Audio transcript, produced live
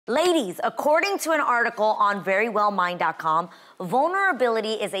Ladies, according to an article on verywellmind.com,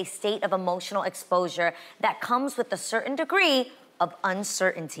 vulnerability is a state of emotional exposure that comes with a certain degree of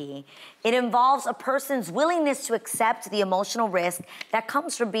uncertainty. It involves a person's willingness to accept the emotional risk that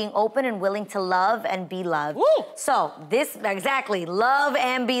comes from being open and willing to love and be loved. Woo! So exactly, love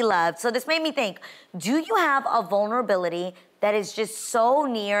and be loved. So this made me think, do you have a vulnerability that is just so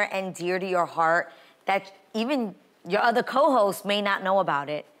near and dear to your heart that even your other co-hosts may not know about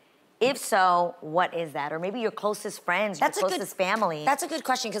it? If so, what is that? Or maybe your closest friends, your closest family. That's a good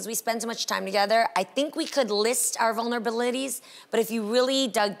question because we spend so much time together. I think we could list our vulnerabilities, but if you really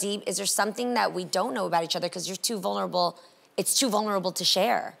dug deep, is there something that we don't know about each other because you're too vulnerable? It's too vulnerable to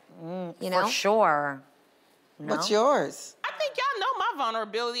share, you know? For sure. No? What's yours? I think y'all know my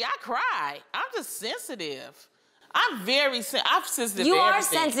vulnerability. I cry. I'm just sensitive. I'm very I'm sensitive You to are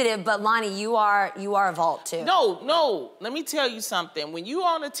everything. sensitive, but Lonnie, you are a vault too. No. Let me tell you something. When you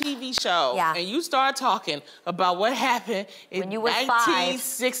on a TV show and you start talking about what happened in When you was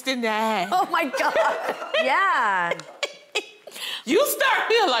 1969. Oh my God. Yeah. You start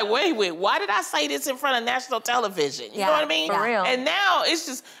feeling like, wait, why did I say this in front of national television? You know what I mean? For real. And now it's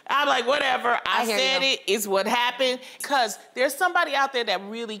just, I'm like, whatever, I said it, it's what happened. Because there's somebody out there that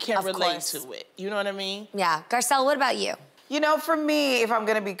really can relate to it. You know what I mean? Yeah. Garcelle, what about you? You know, for me, if I'm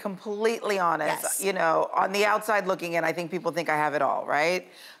gonna be completely honest, you know, on the outside looking in, I think people think I have it all, right?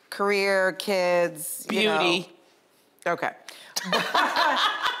 Career, kids, beauty. You know. Okay.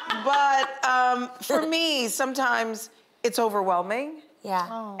 but for me, sometimes it's overwhelming. Yeah.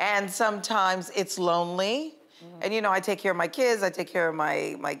 Oh. And sometimes it's lonely. And you know, I take care of my kids, I take care of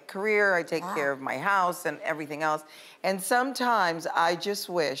my career, I take care of my house and everything else. And sometimes I just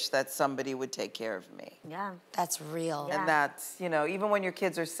wish that somebody would take care of me. Yeah. That's real. And that's, you know, even when your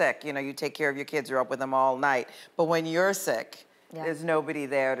kids are sick, you know, you take care of your kids, you're up with them all night. But when you're sick, there's nobody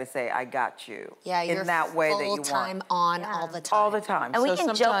there to say, I got you. Yeah, in that way that you want. Full-time on all the time. All the time. And we So can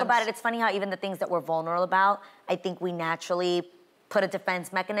joke sometimes- about it. It's funny how even the things that we're vulnerable about, I think we naturally put a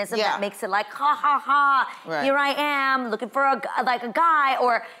defense mechanism that makes it like, ha, ha, ha, here I am looking for a guy,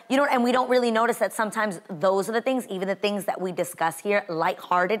 or, you know, and we don't really notice that sometimes those are the things, even the things that we discuss here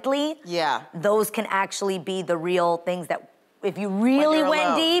lightheartedly, those can actually be the real things that if you really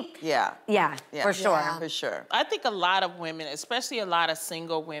went deep, for sure. For sure. I think a lot of women, especially a lot of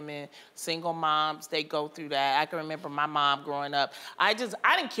single women, single moms, they go through that. I can remember my mom growing up. I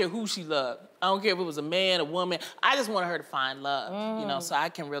didn't care who she loved. I don't care if it was a man, a woman. I just wanted her to find love, you know, so I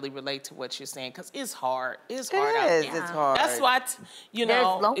can really relate to what you're saying, because it's hard. It's hard out there. It's hard. That's why, you know,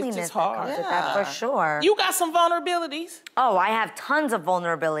 there's loneliness it's just hard. that comes with that, for sure. You got some vulnerabilities? Oh, I have tons of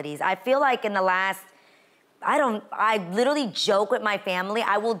vulnerabilities. I feel like in the last, I literally joke with my family.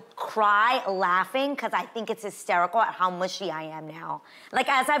 I will cry laughing because I think it's hysterical at how mushy I am now. Like,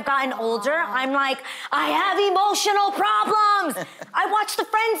 as I've gotten older, I'm like, I have emotional problems. I watched the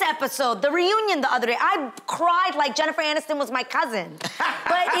Friends episode, the reunion the other day. I cried like Jennifer Aniston was my cousin.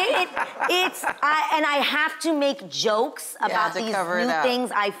 But and I have to make jokes about these new things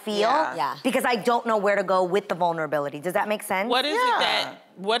I feel because I don't know where to go with the vulnerability. Does that make sense?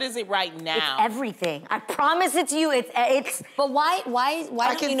 What is it right now? It's everything. I promise it to you. It's. But why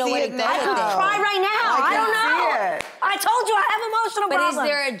don't you know where to go? I could cry right now. I don't know. I told you I have emotional problems. But is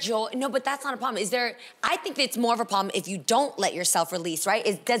there a joy? No, but that's not a problem. I think it's more of a problem if you don't let yourself release, right?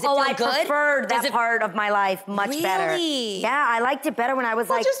 Does it feel good? I preferred that part of my life much better. Really? Yeah, I liked it better when I was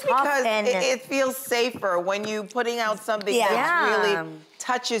like just tough because and it feels safer when you putting out something that really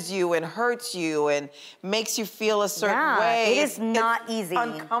touches you and hurts you and makes you feel a certain way. It is not easy.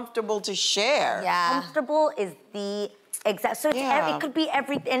 It's uncomfortable to share. Yeah. Comfortable is the exact. So it could be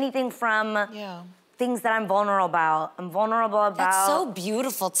anything from things that I'm vulnerable about. I'm vulnerable about. That's so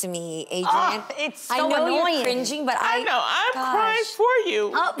beautiful to me, Adrienne. Oh, it's so I know annoying. You're cringing, but I know. I'm crying for you.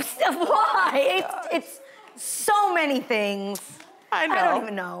 Why? It's so many things. I know. I don't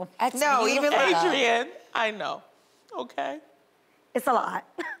even know. Even Adrienne, I know. Okay. It's a lot.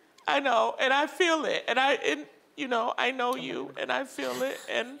 I know, and I feel it, and you know, I know you, and I feel it,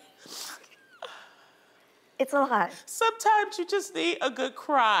 and it's a lot. Sometimes you just need a good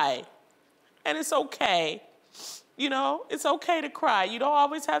cry, and it's okay. You know, it's okay to cry. You don't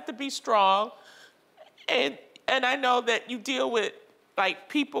always have to be strong, and I know that you deal with like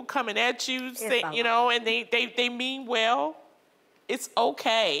people coming at you, you know, and they mean well. It's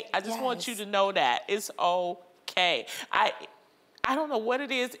okay. I just want you to know that it's okay. I don't know what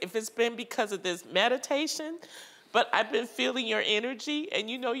it is, if it's been because of this meditation, but I've been feeling your energy, and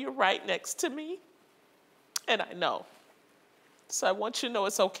you know you're right next to me, and I know. So I want you to know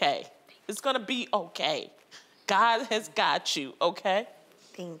it's okay. It's gonna be okay. God has got you, okay?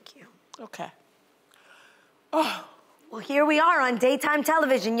 Thank you. Okay. Well, here we are on daytime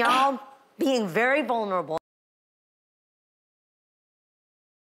television, y'all, being very vulnerable.